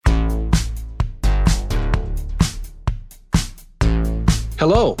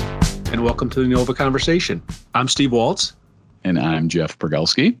Hello, and welcome to the Innova Conversation. I'm Steve Waltz. And I'm Jeff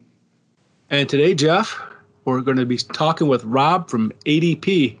Pergelski. And today, Jeff, we're going to be talking with Rob from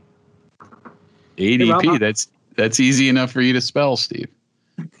ADP. ADP, hey, Rob, that's easy enough for you to spell, Steve.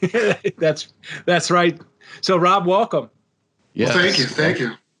 That's right. So, Rob, welcome. Yes. Well, thank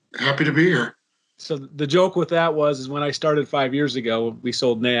you. Happy to be here. So the joke with that is when I started 5 years ago, we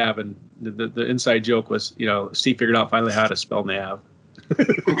sold NAV, and the inside joke was, Steve figured out finally how to spell NAV.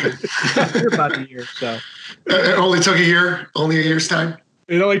 Okay. About a year, so it only took a year, only a year's time.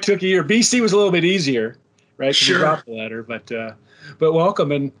 It only took a year. BC was a little bit easier, right? Sure. We dropped the letter, but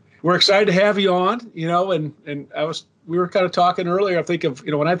welcome, and we're excited to have you on. We were kind of talking earlier. I think of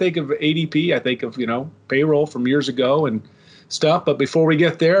when I think of ADP, I think of payroll from years ago and stuff. But before we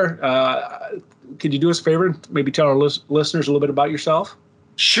get there, could you do us a favor and maybe tell our listeners a little bit about yourself?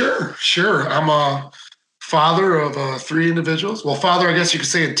 Sure. I'm a father of 3 individuals. Well, father, I guess you could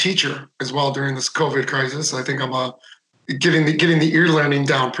say, a teacher as well during this COVID crisis. I think I'm getting the ear learning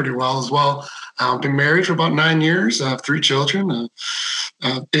down pretty well as well. Been married for about 9 years. I have 3 children,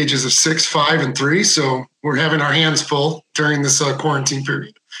 ages of 6, 5, and 3. So we're having our hands full during this quarantine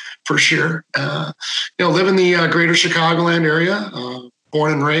period, for sure. Live in the greater Chicagoland area.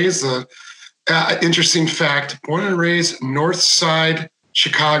 Born and raised. Interesting fact: born and raised North Side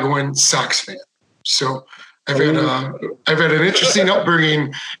Chicagoan Sox fan. So I've had an interesting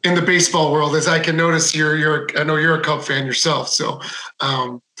upbringing in the baseball world, as I can notice. I know you're a Cub fan yourself, so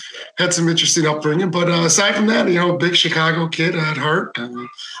had some interesting upbringing. But aside from that, big Chicago kid at heart,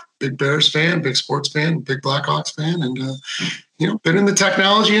 big Bears fan, big sports fan, big Blackhawks fan, and been in the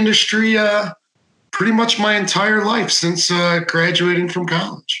technology industry pretty much my entire life since graduating from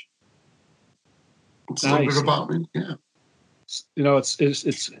college. It's nice. A little bit about me, yeah.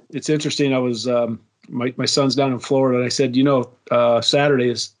 It's interesting. I was my son's down in Florida, and I said, Saturday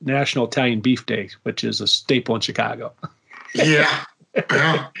is National Italian Beef Day, which is a staple in Chicago. Yeah.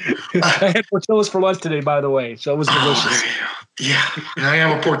 I had Portillo's for lunch today, by the way, so it was delicious. Yeah. And I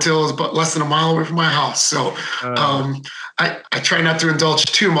have a Portillo's, but less than a mile away from my house. So I try not to indulge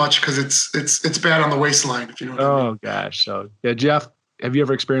too much because it's bad on the waistline, if you know what I mean. Oh gosh. So yeah, Jeff, have you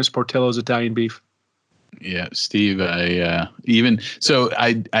ever experienced Portillo's Italian beef? Yeah, Steve, I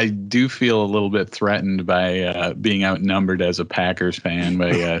do feel a little bit threatened by being outnumbered as a Packers fan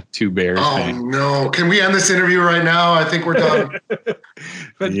by 2 Bears fans. Oh, no. Can we end this interview right now? I think we're done.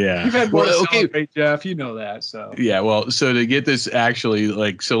 But yeah. You've had more to celebrate, Jeff. You know that. So yeah, well, so to get this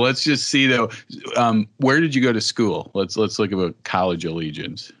actually, so let's just see, though, where did you go to school? Let's look at college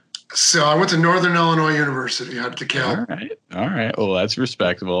allegiance. So I went to Northern Illinois University out of DeKalb. All right. Well, that's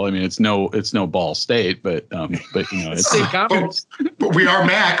respectable. I mean, it's no Ball State, but it's state conference. But we are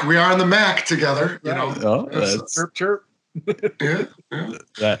MAC. We are in the MAC together. Right. That's chirp. Yeah.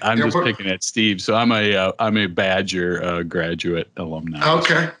 I'm just picking at Steve. So I'm a Badger graduate alumni.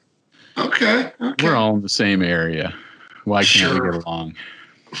 Okay. We're all in the same area. Why can't we get along?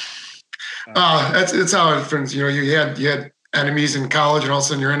 It's how it happens. You had enemies in college, and all of a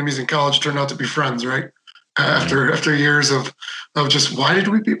sudden your enemies in college turned out to be friends, right? After years of just why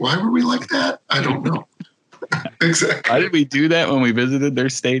were we like that? I don't know. Exactly. Why did we do that when we visited their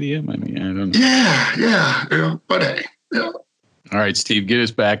stadium? I mean, I don't know. Yeah. But hey, yeah. All right, Steve, get us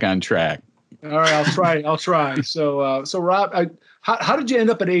back on track. All right, I'll try. So Rob, how did you end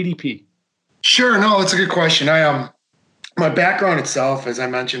up at ADP? Sure. No, that's a good question. My background itself, as I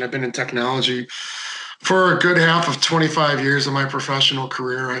mentioned, I've been in technology for a good half of 25 years of my professional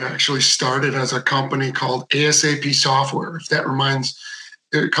career. I actually started as a company called ASAP Software, if that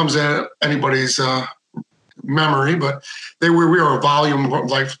it comes at anybody's memory, but we were a volume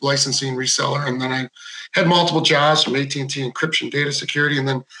licensing reseller. And then I had multiple jobs from AT&T encryption, data security. And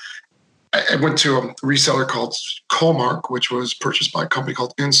then I went to a reseller called Comark, which was purchased by a company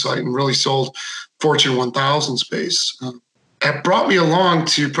called Insight and really sold Fortune 1000 space. It brought me along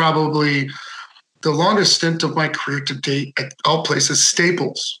to probably the longest stint of my career to date at all places,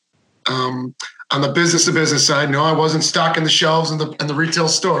 Staples. On the business-to-business side, no, I wasn't stocking the shelves in the retail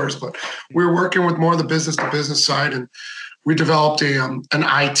stores, but we were working with more of the business-to-business side, and we developed an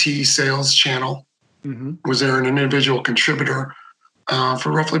IT sales channel. Mm-hmm. Was there an individual contributor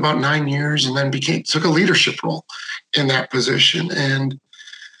for roughly about 9 years, and then took a leadership role in that position. And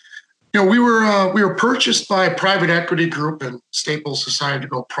we were purchased by a private equity group, and Staples decided to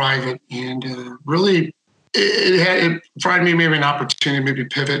go private. And really, it provided me maybe an opportunity, maybe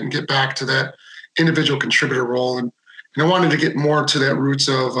pivot and get back to that individual contributor role. And I wanted to get more to that roots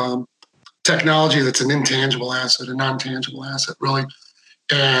of technology that's an intangible asset, a non-tangible asset, really.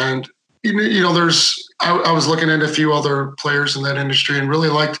 And I was looking at a few other players in that industry and really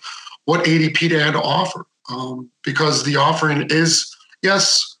liked what ADP had to offer, because the offering is,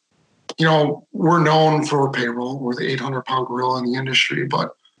 yes, we're known for payroll. We're the 800-pound gorilla in the industry,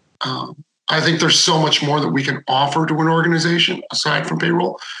 but I think there's so much more that we can offer to an organization aside from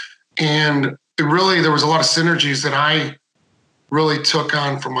payroll. And there was a lot of synergies that I really took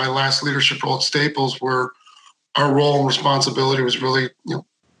on from my last leadership role at Staples, where our role and responsibility was really,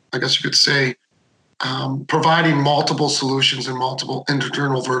 I guess you could say, providing multiple solutions and multiple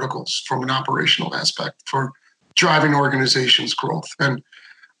internal verticals from an operational aspect for driving organizations' growth. And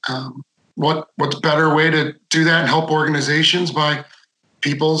what's better way to do that and help organizations by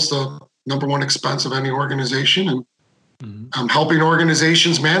people's the number one expense of any organization, and helping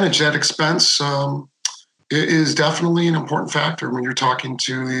organizations manage that expense is definitely an important factor when you're talking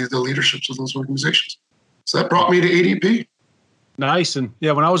to the leaderships of those organizations. So that brought me to ADP. Nice. And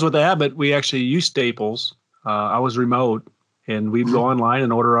yeah, when I was with Abbott, we actually used Staples. I was remote, and we'd go online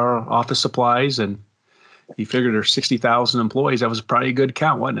and order our office supplies, and you figured there's 60,000 employees. That was probably a good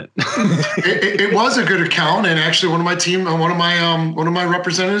count, wasn't it? It was a good account, and actually, one of my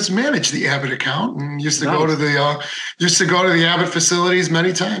representatives managed the Abbott account and used to go to the Abbott facilities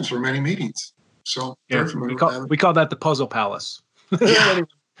many times for many meetings. So yeah, we call that the Puzzle Palace. Yeah. Anyway,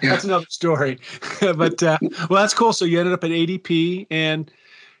 that's another story. But well, that's cool. So you ended up at ADP, and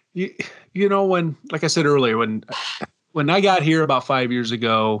when, like I said earlier, when I got here about 5 years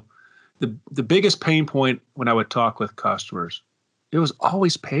ago, the biggest pain point when I would talk with customers, it was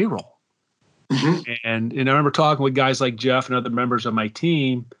always payroll. Mm-hmm. And I remember talking with guys like Jeff and other members of my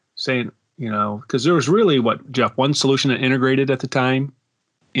team saying, because there was really, Jeff, one solution that integrated at the time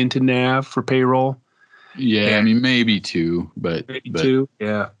into Nav for payroll. Yeah, I mean, maybe two, but two,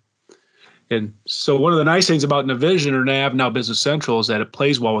 yeah. And so one of the nice things about Navision or Nav, now Business Central, is that it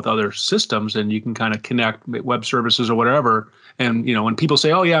plays well with other systems, and you can kind of connect web services or whatever. And, when people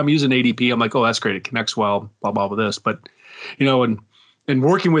say, oh, yeah, I'm using ADP, I'm like, oh, that's great. It connects well, blah, blah, with this. But, and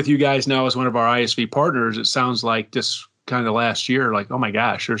working with you guys now as one of our ISV partners, it sounds like just kind of last year, like, oh, my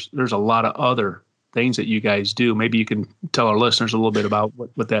gosh, there's a lot of other things that you guys do. Maybe you can tell our listeners a little bit about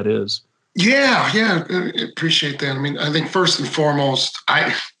what that is. Yeah, I appreciate that. I mean, I think first and foremost,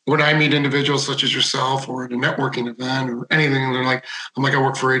 when I meet individuals such as yourself or at a networking event or anything, and I'm like, I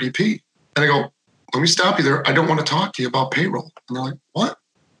work for ADP. And I go, let me stop you there. I don't want to talk to you about payroll. And they're like, what?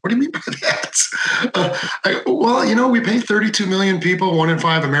 What do you mean by that? We pay 32 million people, 1 in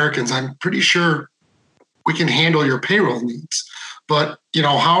 5 Americans. I'm pretty sure we can handle your payroll needs. But,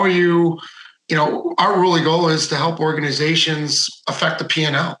 how are you, our really goal is to help organizations affect the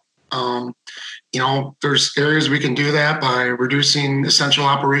P&L. There's areas we can do that by reducing essential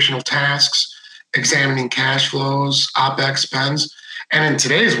operational tasks, examining cash flows, OpEx spends. And in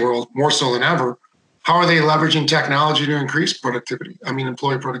today's world, more so than ever, how are they leveraging technology to increase productivity? I mean,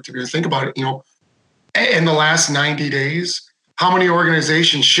 employee productivity. Think about it, in the last 90 days, how many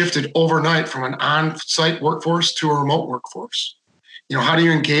organizations shifted overnight from an on-site workforce to a remote workforce? How do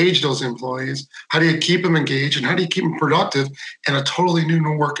you engage those employees? How do you keep them engaged? And how do you keep them productive in a totally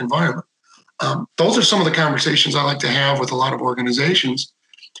new work environment? Those are some of the conversations I like to have with a lot of organizations.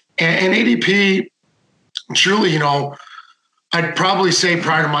 And ADP, truly, I'd probably say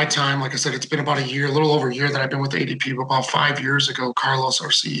prior to my time, like I said, it's been about a year, a little over a year that I've been with ADP. But about 5 years ago, Carlos, our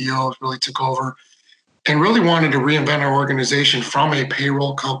CEO, really took over and really wanted to reinvent our organization from a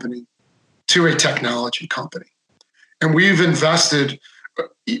payroll company to a technology company. And we invest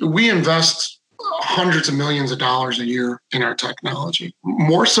hundreds of millions of dollars a year in our technology,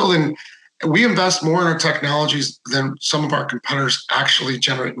 we invest more in our technologies than some of our competitors actually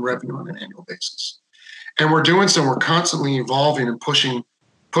generate in revenue on an annual basis. And we're doing so, we're constantly evolving and pushing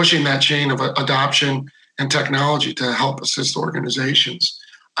that chain of adoption and technology to help assist organizations.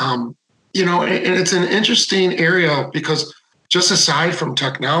 And it's an interesting area because just aside from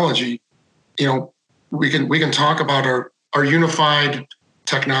technology, we can talk about our unified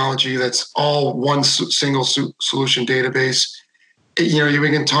technology that's all one single solution database. We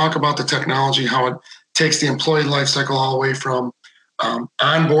can talk about the technology, how it takes the employee life cycle all the way from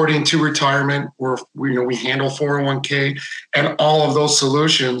onboarding to retirement, where we handle 401k, and all of those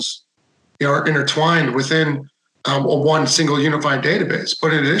solutions are intertwined within one single unified database.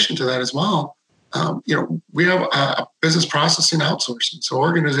 But in addition to that as well, we have a business processing outsourcing. So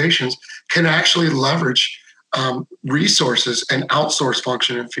organizations can actually leverage resources and outsource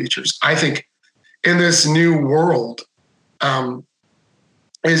function and features. I think in this new world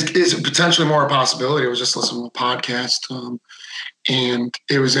is potentially more a possibility. I was just listening to a podcast and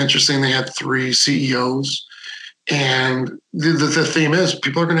it was interesting. They had 3 CEOs And the theme is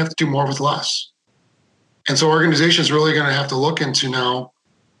people are going to have to do more with less. And so organizations really going to have to look into now,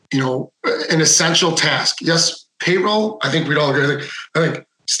 an essential task. Yes, payroll, I think we'd all agree. I think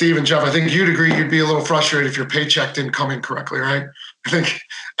Steve and Jeff, I think you'd agree you'd be a little frustrated if your paycheck didn't come in correctly, right? I think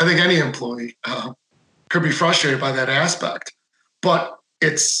any employee could be frustrated by that aspect. But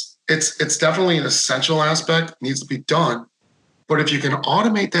it's definitely an essential aspect, needs to be done. But if you can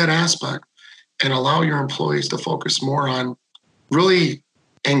automate that aspect and allow your employees to focus more on really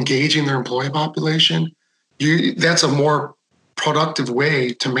engaging their employee population, that's a more productive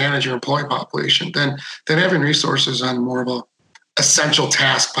way to manage your employee population than having resources on more of a essential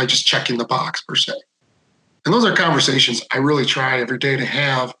task by just checking the box per se. And those are conversations I really try every day to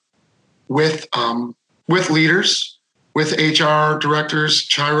have with leaders, with HR directors,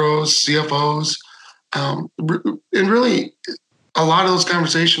 CHIROs, CFOs, and really a lot of those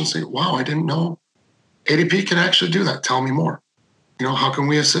conversations say, wow, I didn't know ADP can actually do that. Tell me more. How can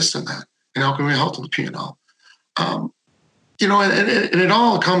we assist in that? And how can we help with the P&L? And it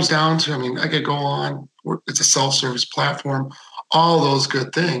all comes down to, I could go on, it's a self-service platform, all those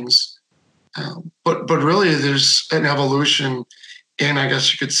good things. But really there's an evolution in, I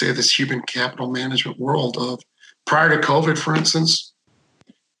guess you could say, this human capital management world of prior to COVID, for instance,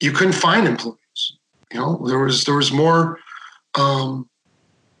 you couldn't find employees. There was more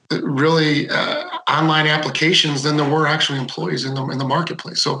really online applications than there were actually employees in the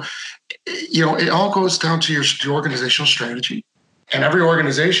marketplace. So, it all goes down to your organizational strategy. And every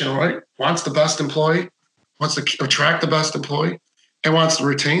organization, right, wants the best employee, wants to attract the best employee, and wants to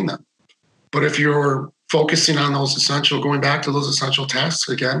retain them. But if you're focusing on going back to those essential tasks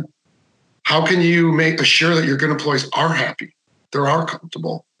again, how can you make sure that your good employees are happy, they are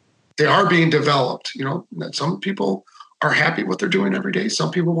comfortable, they are being developed? Some people are happy with what they're doing every day. Some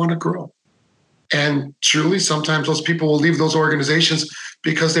people want to grow. And truly, sometimes those people will leave those organizations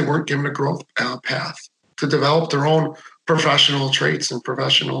because they weren't given a growth path to develop their own professional traits and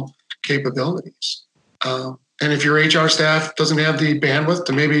professional capabilities. And if your HR staff doesn't have the bandwidth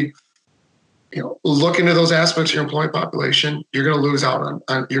to maybe, look into those aspects of your employee population, you're going to lose out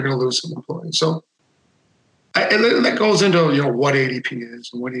on you're going to lose some employees. So, and that goes into what ADP is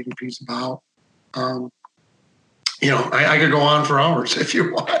and what ADP is about. I could go on for hours if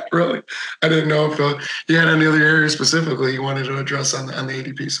you want, really. I didn't know if you had any other areas specifically you wanted to address on the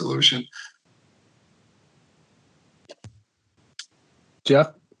ADP solution.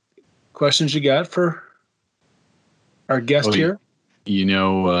 Jeff, questions you got for our guest here?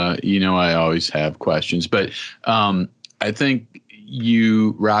 I always have questions, but I think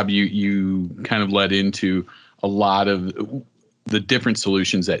Rob, you kind of led into a lot of the different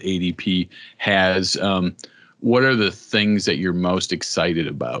solutions that ADP has. What are the things that you're most excited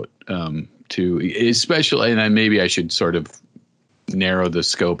about especially, and maybe I should sort of narrow the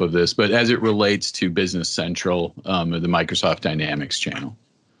scope of this, but as it relates to Business Central, or the Microsoft Dynamics channel?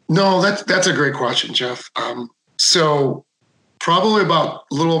 No, that's a great question, Jeff. So probably about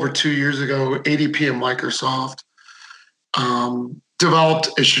a little over 2 years ago, ADP and Microsoft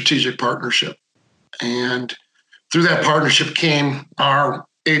developed a strategic partnership. And through that partnership came our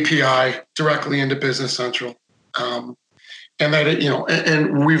API directly into Business Central. And that,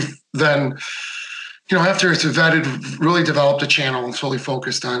 and we've then, after it's vetted, really developed a channel and fully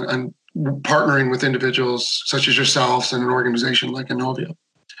focused on partnering with individuals such as yourselves and an organization like Innovia.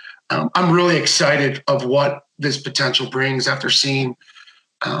 I'm really excited of what this potential brings after seeing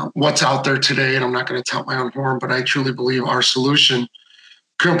what's out there today. And I'm not going to tout my own horn, but I truly believe our solution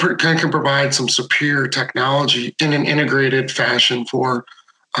can provide some superior technology in an integrated fashion for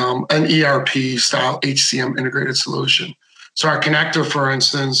an ERP style HCM integrated solution. So our connector, for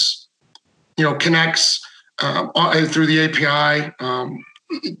instance, connects through the API,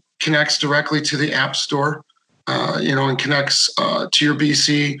 connects directly to the App Store, and connects to your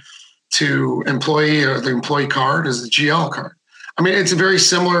BC, to employee, or the employee card is the GL card. It's a very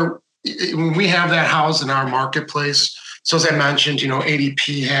similar. We have that housed in our marketplace. So as I mentioned,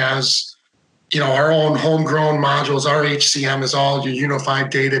 ADP has, our own homegrown modules. Our HCM is all your unified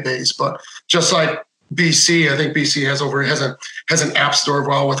database. But just like BC, I think BC has an app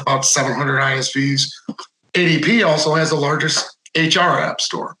store with about 700 ISVs. ADP also has the largest HR app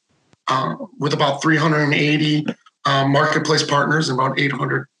store with about 380 marketplace partners and about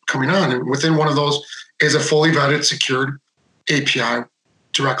 800 coming on. And within one of those is a fully vetted, secured API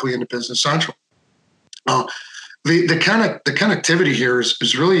directly into Business Central. The connectivity here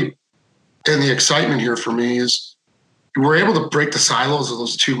is really, and the excitement here for me is we're able to break the silos of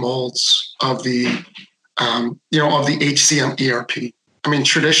those two molds of the HCM ERP.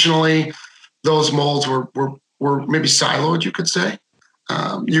 Traditionally those molds were were maybe siloed, you could say.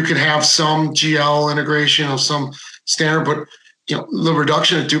 You could have some GL integration of some standard, but the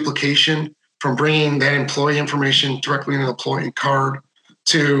reduction of duplication from bringing that employee information directly into the employee card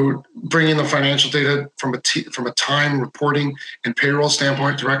to bringing the financial data from a time reporting and payroll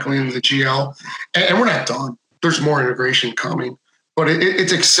standpoint directly into the GL. And we're not done. There's more integration coming, but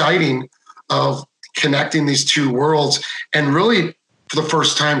it's exciting of connecting these two worlds and really for the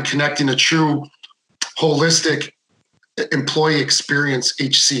first time connecting a true holistic employee experience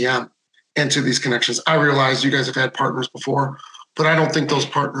HCM into these connections. I realize you guys have had partners before, but I don't think those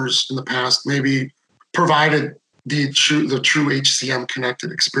partners in the past maybe provided the true HCM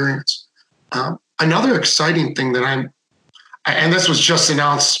connected experience. Another exciting thing that and this was just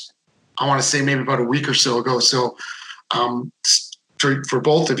announced, I want to say maybe about a week or so ago. So for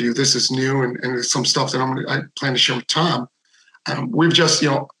both of you, this is new and it's some stuff that I plan to share with Tom. We've just,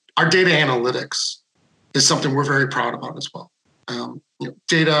 our data analytics is something we're very proud about as well.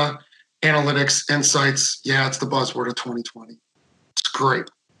 Data analytics, insights, it's the buzzword of 2020. It's great.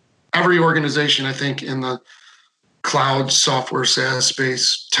 Every organization, I think, in the cloud software SaaS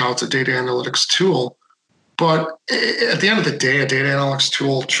space touts a data analytics tool. But at the end of the day, a data analytics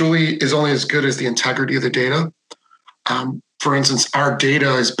tool truly is only as good as the integrity of the data. For instance, our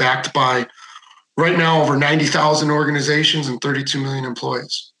data is backed by, right now, over 90,000 organizations and 32 million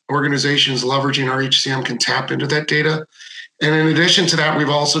employees. Organizations leveraging our HCM can tap into that data. And in addition to that, we've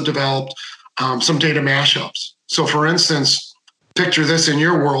also developed some data mashups. So for instance, picture this in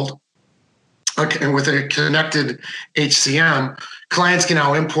your world, and with a connected HCM, clients can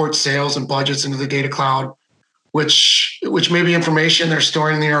now import sales and budgets into the data cloud, which may be information they're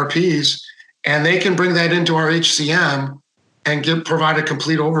storing in the ERPs, and they can bring that into our HCM and provide a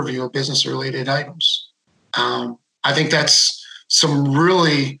complete overview of business-related items. I think that's some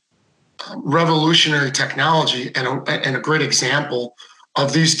really revolutionary technology and a great example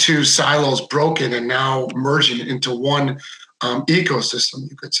of these two silos broken and now merging into one ecosystem,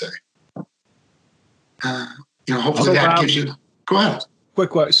 you could say. Hopefully that gives you. Go ahead.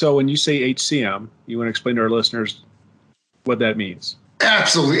 Quick. So when you say HCM, you want to explain to our listeners what that means?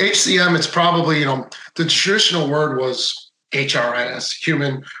 Absolutely. HCM, it's probably, the traditional word was HRIS,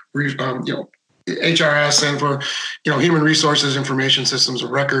 HRS stand for, Human Resources Information Systems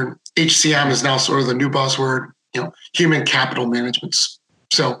of Record. HCM is now sort of the new buzzword, Human Capital Management.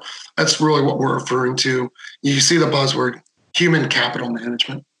 So that's really what we're referring to. You see the buzzword, Human Capital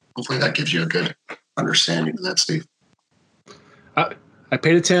Management. Hopefully that gives you a good understanding of that, Steve. I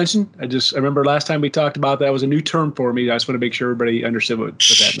paid attention. I remember last time we talked about that was a new term for me. I just want to make sure everybody understood what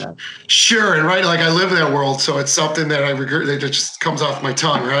that meant. Sure, and right, like I live in that world, so it's something that I regret that just comes off my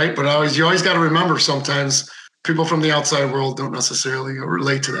tongue, right? But you always got to remember sometimes people from the outside world don't necessarily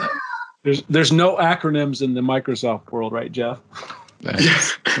relate to that. There's no acronyms in the Microsoft world, right, Jeff?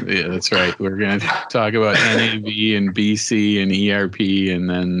 Yeah, that's right. We're going to talk about NAV and BC and ERP and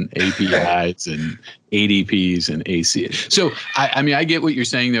then APIs and ADPs and AC. So, I get what you're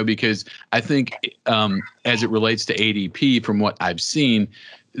saying, though, because I think as it relates to ADP, from what I've seen,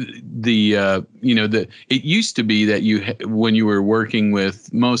 it used to be that when you were working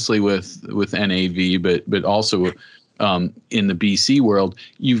mostly with NAV, but also in the BC world,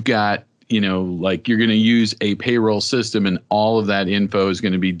 you've got like you're going to use a payroll system and all of that info is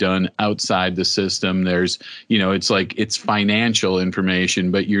going to be done outside the system. There's, it's like it's financial information,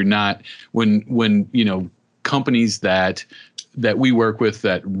 but you're not when companies that we work with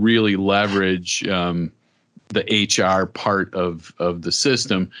that really leverage the HR part of the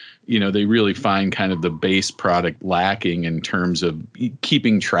system, they really find kind of the base product lacking in terms of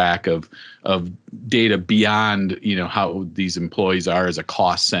keeping track of data beyond, how these employees are as a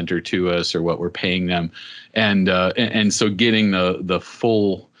cost center to us or what we're paying them. And so getting the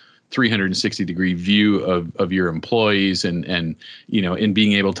full 360-degree view of your employees and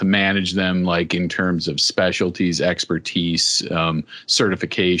being able to manage them, like in terms of specialties, expertise,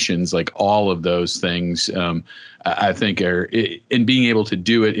 certifications, like all of those things, I think and being able to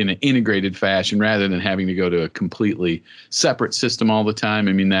do it in an integrated fashion rather than having to go to a completely separate system all the time.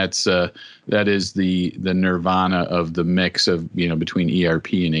 I mean, that is the nirvana of the mix of, between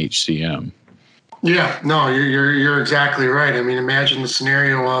ERP and HCM. Yeah, no, you're exactly right. I mean, imagine the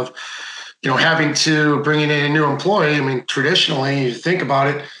scenario of, having to bring in a new employee. I mean, traditionally, you think about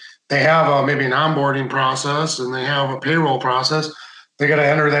it, they have maybe an onboarding process and they have a payroll process. They got to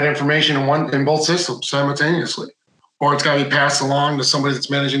enter that information in both systems simultaneously, or it's got to be passed along to somebody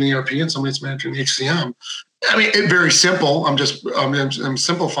that's managing the ERP and somebody that's managing the HCM. I mean, it's very simple. I'm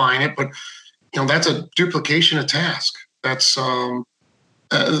simplifying it, but that's a duplication of task. That's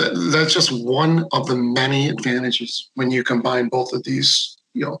That's just one of the many advantages when you combine both of these,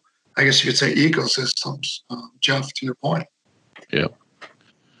 I guess you could say ecosystems, Jeff, to your point. Yeah.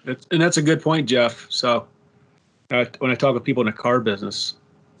 And that's a good point, Jeff. So when I talk with people in the car business,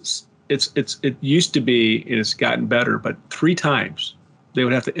 it used to be, and it's gotten better, but 3 times they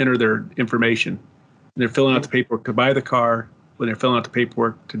would have to enter their information. And they're filling out the paperwork to buy the car, when they're filling out the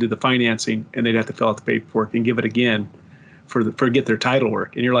paperwork to do the financing, and they'd have to fill out the paperwork and give it again for get their title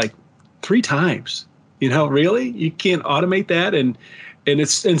work. And you're like, 3 times, really? You can't automate that? And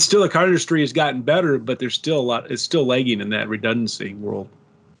still the car industry has gotten better, but there's still it's still lagging in that redundancy world.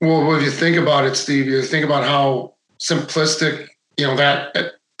 Well, if you think about it, Steve, you think about how simplistic,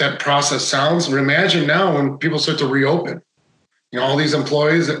 that process sounds. And imagine now when people start to reopen, all these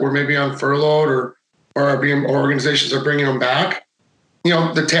employees that were maybe on furlough or organizations are bringing them back.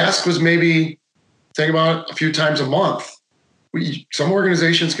 The task was maybe, think about it, a few times a month. Some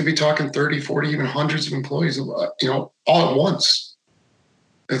organizations could be talking 30, 40, even hundreds of employees, all at once.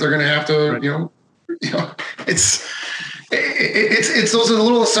 If they're going to have to, right. It's those are the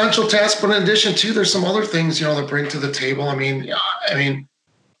little essential tasks, but in addition to, there's some other things, that bring to the table.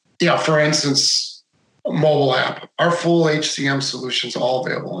 For instance, a mobile app, our full HCM solutions all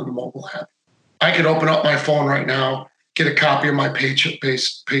available in the mobile app. I could open up my phone right now, get a copy of my paycheck,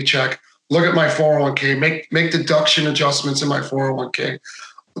 look at my 401k, make deduction adjustments in my 401k.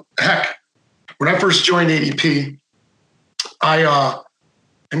 Heck, when I first joined ADP, I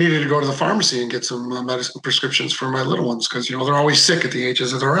needed to go to the pharmacy and get some medicine prescriptions for my little ones because, they're always sick at the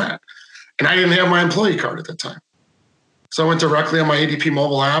ages that they're at. And I didn't have my employee card at that time. So I went directly on my ADP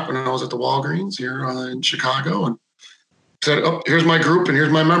mobile app, and I was at the Walgreens here in Chicago and said, oh, here's my group and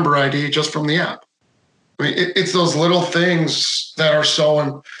here's my member ID just from the app. It's those little things that are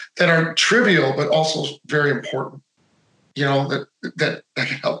that are trivial, but also very important, that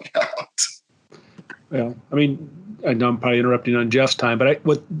can help you out. Well, I know I'm probably interrupting on Jeff's time, but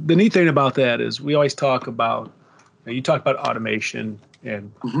what the neat thing about that is we always talk about, you talk about automation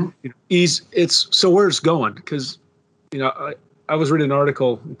and ease. It's so where it's going, because, I was reading an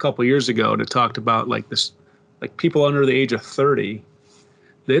article a couple of years ago and it talked about like people under the age of 30,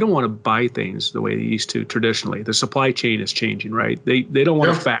 they don't want to buy things the way they used to traditionally. The supply chain is changing, right? They don't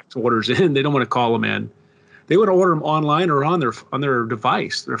want to fax orders in. They don't want to call them in. They want to order them online or on their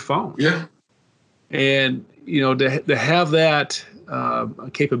device, their phone. Yeah. And to have that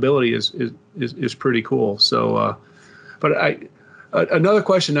capability is pretty cool. So, but another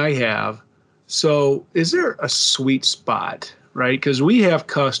question I have. So, is there a sweet spot, right? Because we have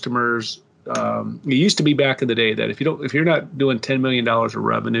customers. It used to be back in the day that if you're not doing $10 million of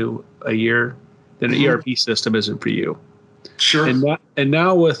revenue a year, then an ERP system isn't for you. Sure. And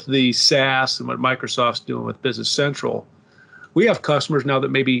now with the SaaS and what Microsoft's doing with Business Central, we have customers now that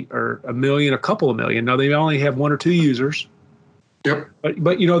maybe are a million, a couple of million. Now they only have 1 or 2 users. Yep. But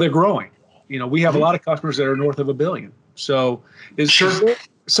they're growing. We have a lot of customers that are north of $1 billion. So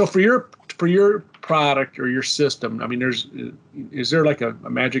so for your product or your system, is there like a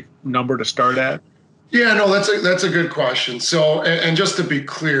magic number to start at? Yeah, no, that's a good question. So, and just to be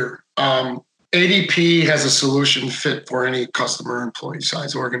clear, ADP has a solution fit for any customer employee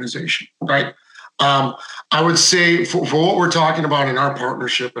size organization, right? I would say for what we're talking about in our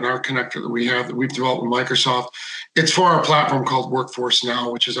partnership and our connector that we've developed with Microsoft, it's for our platform called Workforce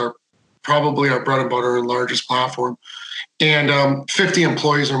Now, which is probably our bread and butter and largest platform. And 50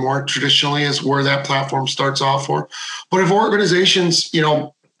 employees or more traditionally is where that platform starts off for. But if organizations,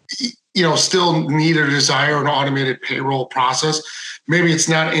 still need or desire an automated payroll process, maybe it's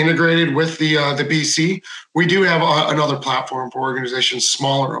not integrated with the BC, we do have another platform for organizations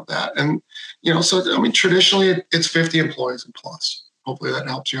smaller of that. And, traditionally it's 50 employees and plus. Hopefully that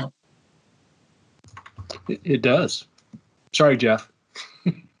helps you out. It does. Sorry, Jeff.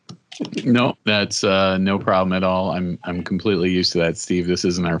 No, that's no problem at all. I'm completely used to that, Steve. This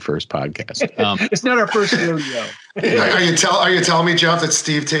isn't our first podcast. It's not our first video. Are you telling me, Jeff, that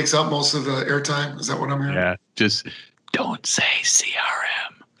Steve takes up most of the airtime? Is that what I'm hearing? Yeah, just don't say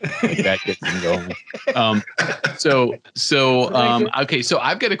CRM. Like that gets them going. Okay. So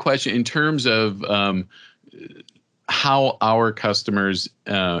I've got a question in terms of how our customers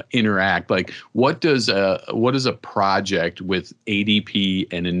interact. Like, what does a project with ADP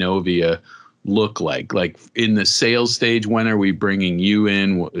and Innovia look like? Like in the sales stage, when are we bringing you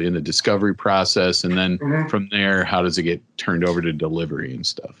in the discovery process, and then from there, how does it get turned over to delivery and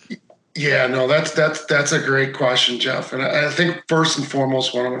stuff? Yeah, no, that's a great question, Jeff. And I think first and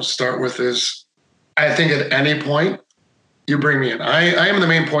foremost, what I'm going to start with is, I think at any point, you bring me in. I am the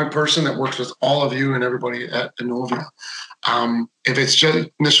main point person that works with all of you and everybody at Innovia. If it's just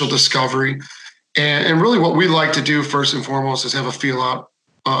initial discovery, and really what we like to do first and foremost is have a feel out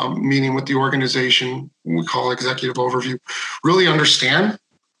meeting with the organization. We call executive overview. Really understand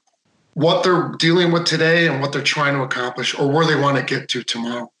what they're dealing with today and what they're trying to accomplish or where they want to get to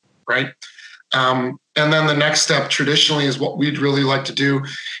tomorrow, right? And then the next step traditionally is what we'd really like to do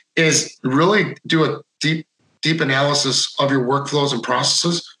is really do a deep analysis of your workflows and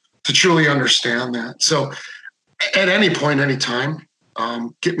processes to truly understand that. So at any point, any time,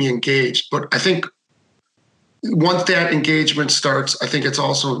 get me engaged. But I think once that engagement starts, I think it's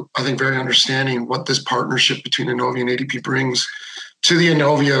also, very understanding what this partnership between Innovia and ADP brings to the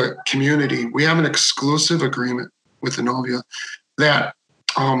Innovia community. We have an exclusive agreement with Innovia that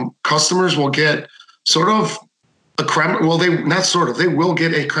customers will get sort of a creme, well, they will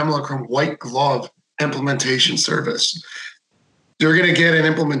get a creme de la creme white glove implementation service. You're going to get an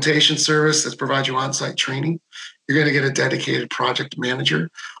implementation service that provides you on-site training. You're going to get a dedicated project manager.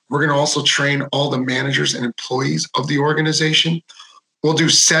 We're going to also train all the managers and employees of the organization. We'll do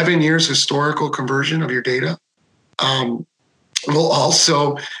 7 years historical conversion of your data. We'll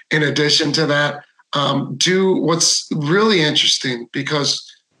also, in addition to that, do what's really interesting, because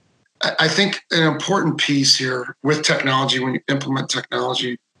I think an important piece here with technology, when you implement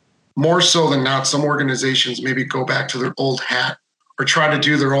technology, more so than not, some organizations maybe go back to their old hat or try to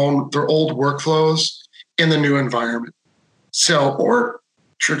do their old workflows in the new environment. So, or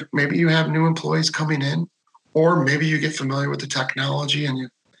maybe you have new employees coming in, or maybe you get familiar with the technology and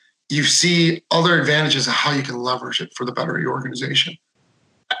you see other advantages of how you can leverage it for the better of your organization.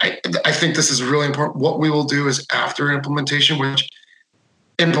 I think this is really important. What we will do is after implementation,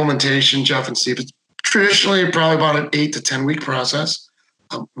 Jeff and Steve, it's traditionally probably about an 8 to 10 week process.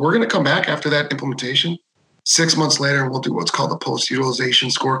 We're going to come back after that implementation 6 months later, and we'll do what's called the post-utilization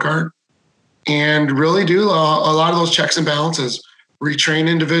scorecard and really do a lot of those checks and balances, retrain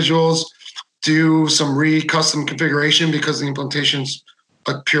individuals, do some custom configuration because the implementation's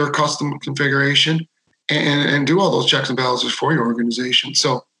a pure custom configuration, and do all those checks and balances for your organization.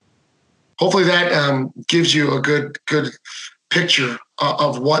 So hopefully that gives you a good picture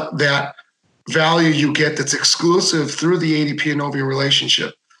of what that value you get that's exclusive through the ADP and Innovia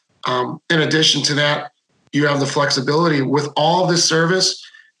relationship. In addition to that, you have the flexibility with all this service.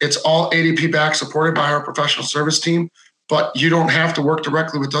 It's all ADP backed, supported by our professional service team, but you don't have to work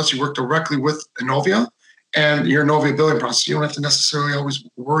directly with us. You work directly with Innovia and your Innovia billing process. You don't have to necessarily always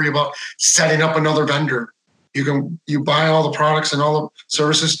worry about setting up another vendor. You buy all the products and all the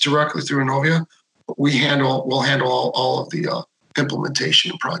services directly through Innovia. We'll handle all of the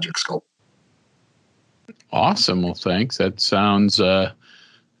implementation and project scope. Awesome. Well, thanks. That sounds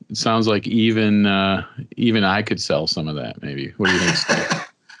it sounds like even I could sell some of that. Maybe. What do you think, Steve?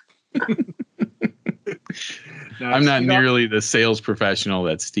 No, I'm not nearly the sales professional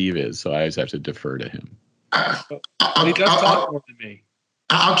that Steve is, so I always have to defer to him. He does talk more than me.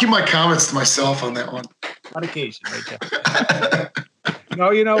 I'll keep my comments to myself on that one. On occasion, right? No,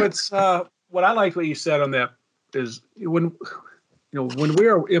 it's what I like what you said on that is when we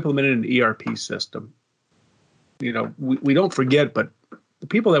are implementing an ERP system, we don't forget, but the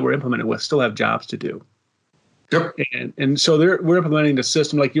people that we're implementing with still have jobs to do. Yep. And so we're implementing the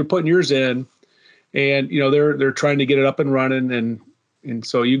system like you're putting yours in, and they're trying to get it up and running, and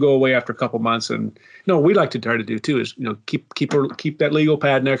so you go away after a couple months, and what we like to try to do too is keep that legal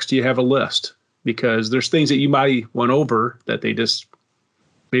pad next to you, have a list, because there's things that you might went over that they just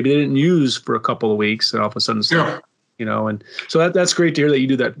maybe they didn't use for a couple of weeks, and all of a sudden, and so that's great to hear that you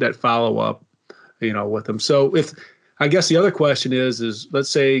do that follow up, with them. So I guess the other question is let's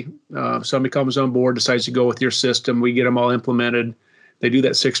say somebody comes on board, decides to go with your system, we get them all implemented, they do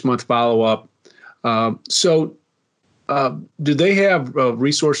that 6-month follow up. Do they have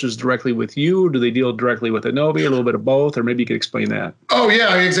resources directly with you? Do they deal directly with Innovia? A little bit of both, or maybe you could explain that. Oh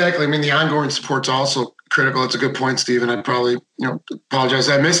yeah, exactly. I mean, the ongoing support's also critical. It's a good point, Steve, and I'd probably apologize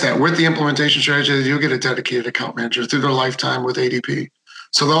I missed that. With the implementation strategy, you'll get a dedicated account manager through their lifetime with ADP.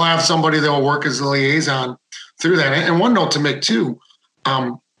 So they'll have somebody that will work as a liaison through that. And one note to make too,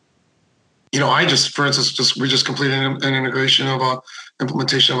 I we just completed an integration of a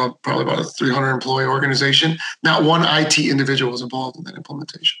implementation of probably about a 300 employee organization. Not one IT individual was involved in that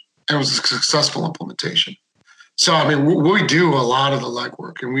implementation, and it was a successful implementation. So, I mean, we do a lot of the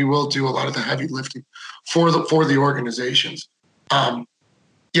legwork, and we will do a lot of the heavy lifting for the organizations.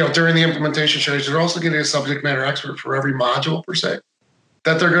 During the implementation stage, they're also getting a subject matter expert for every module per se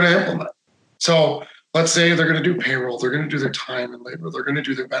that they're going to implement. So let's say they're going to do payroll, they're going to do their time and labor, they're going to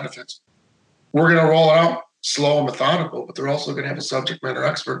do their benefits. We're going to roll it out slow and methodical, but they're also going to have a subject matter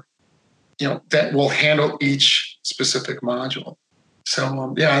expert, that will handle each specific module.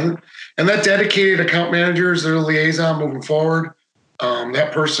 So and that dedicated account manager is their liaison moving forward.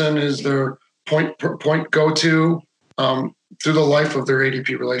 That person is their point go-to through the life of their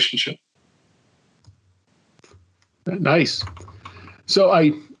ADP relationship. Nice. So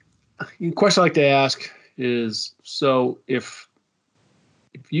a question I like to ask is, so if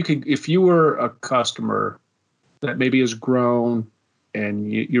you were a customer that maybe has grown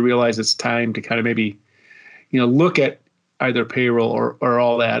and you realize it's time to kind of maybe, look at either payroll or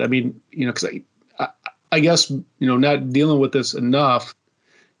all that. I mean, because I guess, not dealing with this enough,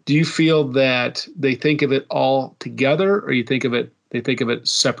 do you feel that they think of it all together, or they think of it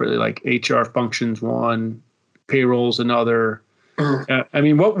separately, like HR functions one, payroll's another? I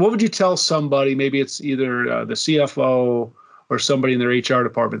mean, what would you tell somebody, maybe it's either the CFO or somebody in their HR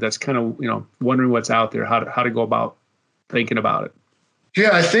department that's kind of, wondering what's out there, how to go about thinking about it?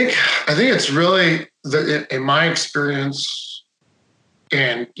 Yeah, I think it's really, in my experience,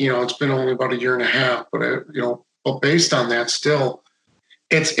 and it's been only about a year and a half, but but based on that, still,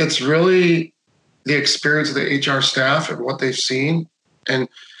 it's really the experience of the HR staff and what they've seen, and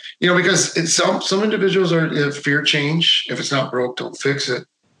because some individuals fear change. If it's not broke, don't fix it.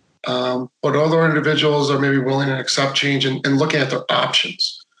 But other individuals are maybe willing to accept change and looking at their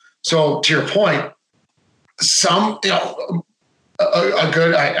options. So to your point, some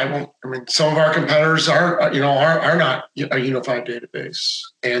some of our competitors are not a unified database,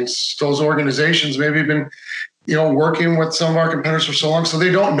 and those organizations maybe have been working with some of our competitors for so long, so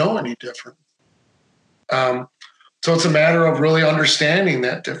they don't know any different. So it's a matter of really understanding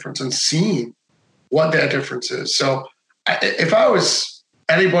that difference and seeing what that difference is. So if I was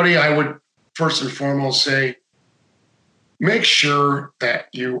anybody, I would first and foremost say, make sure that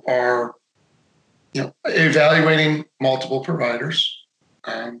you are evaluating multiple providers.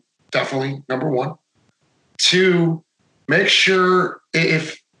 Definitely number one. Two, make sure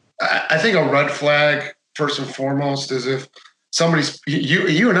I think a red flag first and foremost is if somebody's,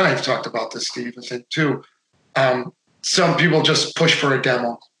 you and I have talked about this, Steve, I think too. Some people just push for a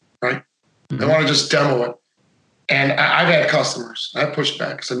demo, right? Mm-hmm. They want to just demo it. And I've had customers, I pushed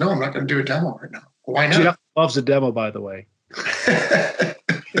back. I said, no, I'm not going to do a demo right now. Why not? Jeff loves a demo, by the way.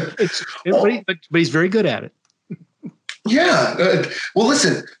 But he's very good at it. Yeah. Well,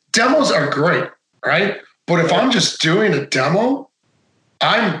 listen, demos are great, right? But if I'm just doing a demo,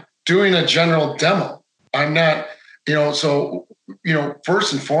 I'm doing a general demo. I'm not,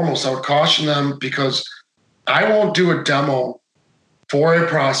 first and foremost, I would caution them, because I won't do a demo for a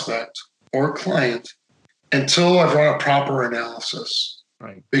prospect or a client until I've run a proper analysis.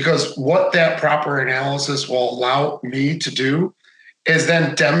 Right. Because what that proper analysis will allow me to do is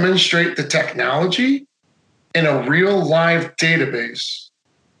then demonstrate the technology in a real live database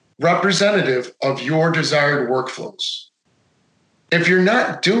representative of your desired workflows. If you're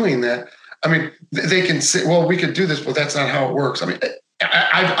not doing that, I mean, they can say, well, we could do this, but that's not how it works. I mean,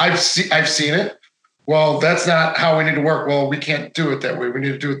 I've seen it. Well, that's not how we need to work. Well, we can't do it that way. We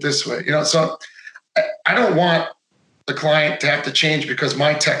need to do it this way. So I don't want the client to have to change because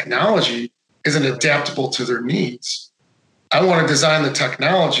my technology isn't adaptable to their needs. I want to design the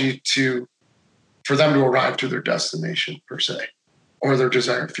technology for them to arrive to their destination, per se, or their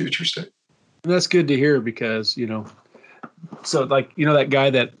desired future state. And that's good to hear, because, so that guy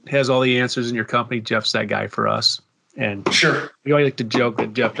that has all the answers in your company, Jeff's that guy for us. And sure, we always like to joke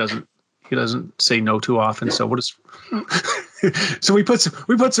that Jeff doesn't say no too often. So we'll just so we put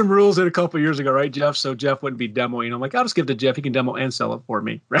some rules in a couple of years ago, right, Jeff? So Jeff wouldn't be demoing. I'm like, I'll just give it to Jeff. He can demo and sell it for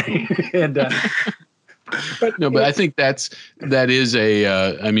me, right? And but I think that is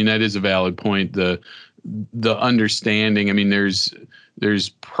a valid point. The understanding. I mean, there's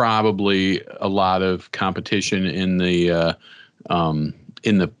probably a lot of competition in the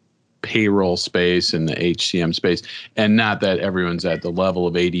payroll space and the HCM space, and not that everyone's at the level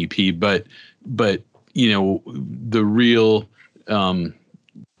of ADP, but the real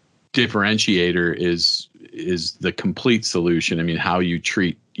differentiator is the complete solution. I mean, how you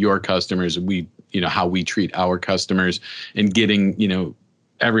treat your customers, how we treat our customers, and getting,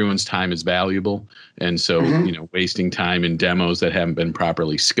 everyone's time is valuable. And so, wasting time in demos that haven't been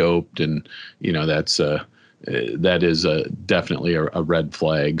properly scoped, and, that is definitely a red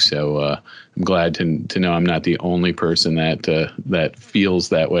flag. So I'm glad to know I'm not the only person that feels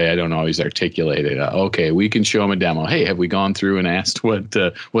that way. I don't always articulate it. Okay, we can show them a demo. Hey, have we gone through and asked what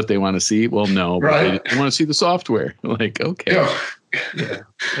they want to see? Well, no, right. But they want to see the software. Like, okay. Yeah. Yeah.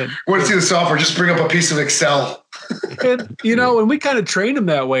 Want to see the software? Just bring up a piece of Excel. And, and we kind of train them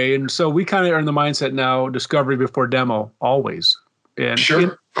that way. And so we kind of are in the mindset now, discovery before demo, always. And,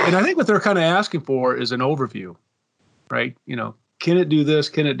 Sure. And I think what they're kind of asking for is an overview, right? Can it do this?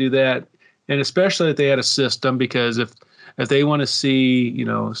 Can it do that? And especially if they had a system, because if they want to see,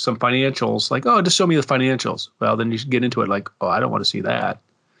 some financials, like, oh, just show me the financials. Well, then you should get into it like, oh, I don't want to see that.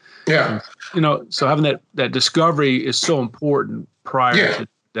 Yeah. And, so having that discovery is so important prior to the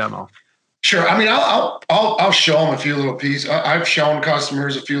demo. Sure. I mean, I'll show them a few little pieces. I've shown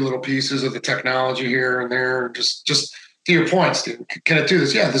customers a few little pieces of the technology here and there. Just to your point, Steve, can it do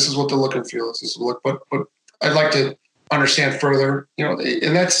this? Yeah, this is what the look and feel is. This is look, but I'd like to understand further.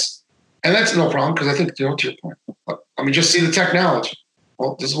 And that's no problem, because I think to your point. I mean, just see the technology.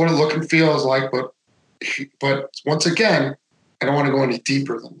 Well, this is what a look and feel is like, but once again, I don't want to go any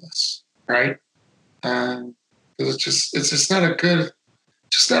deeper than this, right? Because it's just not a good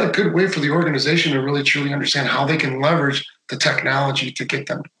way for the organization to really truly understand how they can leverage the technology to get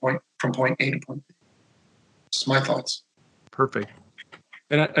them from point A to point B. Just my thoughts. Perfect.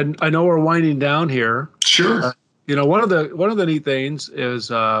 And I know we're winding down here. Sure. One of the neat things is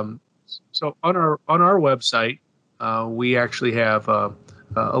so on our website, we actually have a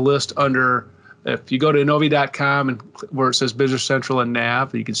list under. If you go to Innovia.com and where it says Business Central and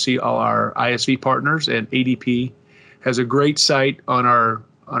Nav, you can see all our ISV partners, and ADP has a great site on our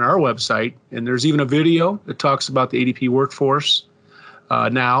website. And there's even a video that talks about the ADP Workforce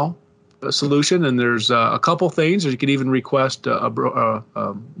Now solution. And there's a couple things. You can even request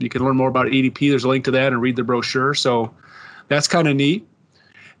you can learn more about ADP. There's a link to that and read the brochure. So that's kind of neat.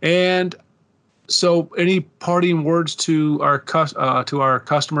 And so, any parting words to our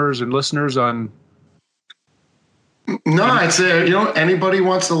customers and listeners on? No, I'd say anybody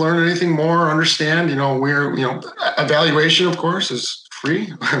wants to learn anything more, or understand. We're evaluation, of course, is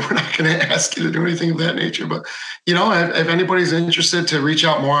free. We're not going to ask you to do anything of that nature. But if anybody's interested to reach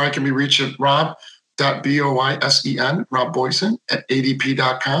out more, I can be reached at Rob.Boysen, Rob Boysen at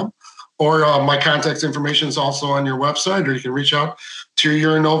ADP.com. Or my contact information is also on your website, or you can reach out to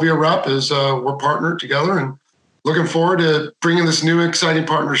your Innovia rep, as we're partnered together, and looking forward to bringing this new exciting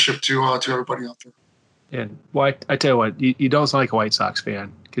partnership to everybody out there. And I tell you what, you don't sound like a White Sox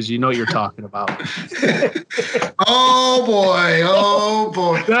fan, because you know what you're talking about. Oh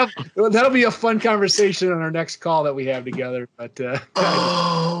boy. That'll be a fun conversation on our next call that we have together. But that's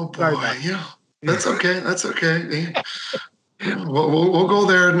okay. That's okay. We'll go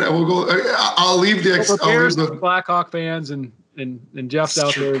there, and we'll go. I'll leave the Blackhawk fans and Jeff's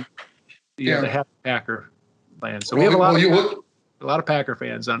out there. The half Packer fans. So we have a lot of Packer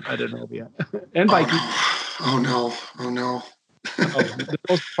fans at Innovia and Vikings. Oh no. The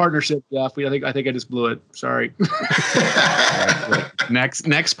close partnership, Jeff. I think I just blew it. Sorry. Next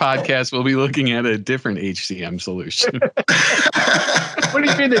podcast, we'll be looking at a different HCM solution. What do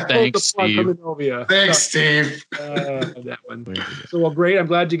you mean? Thanks, Steve. Thanks, Steve. That one. So, well, great. I'm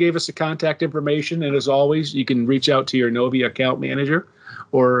glad you gave us the contact information. And as always, you can reach out to your Innovia account manager,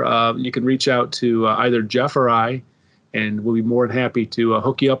 or you can reach out to either Jeff or I, and we'll be more than happy to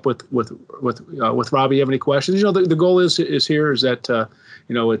hook you up with Rob. If you have any questions, the goal is that it's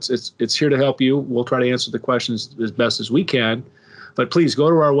here to help you. We'll try to answer the questions as best as we can, but please go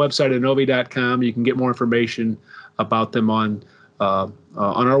to our website at Innovia.com. You can get more information about them on our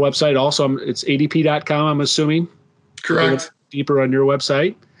website. Also, it's ADP.com. I'm assuming. Correct. Deeper on your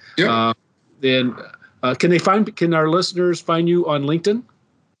website. Yeah. Then can our listeners find you on LinkedIn?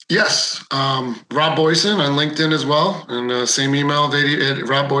 Yes, Rob Boysen on LinkedIn as well, and same email at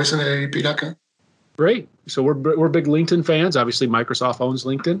robboysen at adp.com. Great. So we're big LinkedIn fans. Obviously, Microsoft owns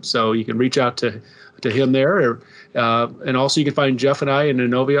LinkedIn, so you can reach out to him there. And also, you can find Jeff and I and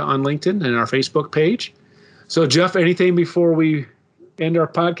Innovia on LinkedIn and our Facebook page. So, Jeff, anything before we end our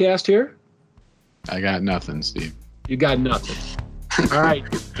podcast here? I got nothing, Steve. You got nothing. All right.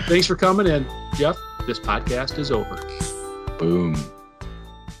 Thanks for coming in, Jeff. This podcast is over. Boom.